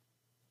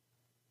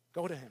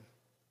 Go to him.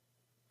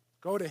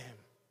 Go to him.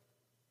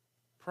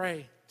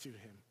 Pray to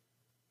him.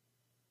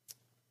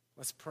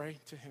 Let's pray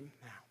to him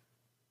now.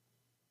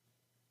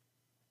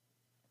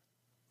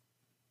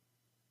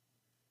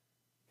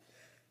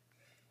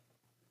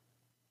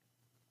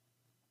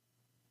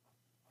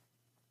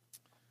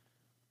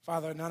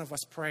 Father, none of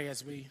us pray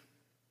as we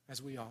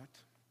ought.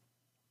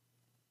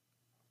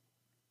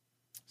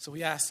 So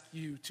we ask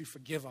you to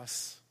forgive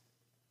us.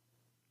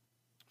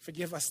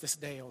 Forgive us this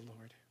day, O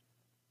Lord.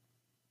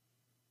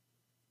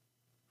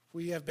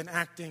 We have been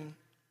acting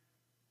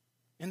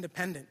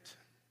independent.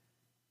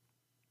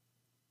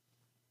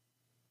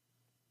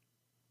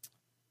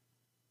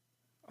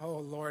 Oh,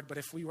 Lord, but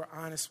if we were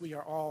honest, we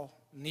are all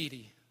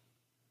needy.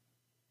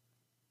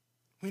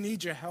 We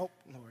need your help,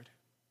 Lord.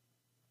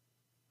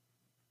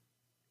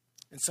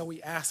 And so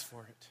we ask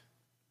for it.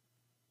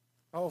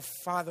 Oh,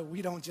 Father,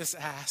 we don't just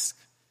ask,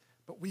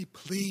 but we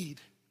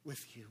plead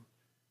with you.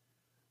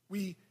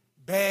 We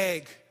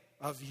beg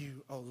of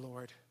you, oh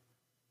Lord,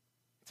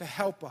 to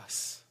help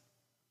us.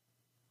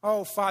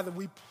 Oh, Father,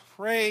 we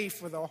pray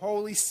for the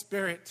Holy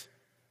Spirit,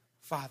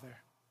 Father,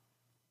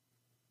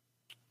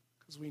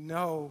 because we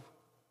know,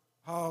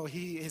 oh,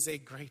 he is a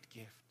great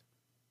gift.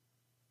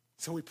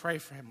 So we pray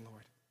for him,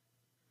 Lord.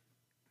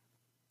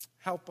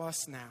 Help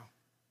us now.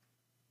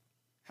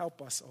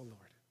 Help us, oh Lord.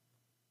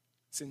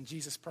 It's in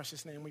Jesus'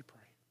 precious name we pray.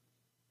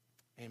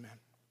 Amen.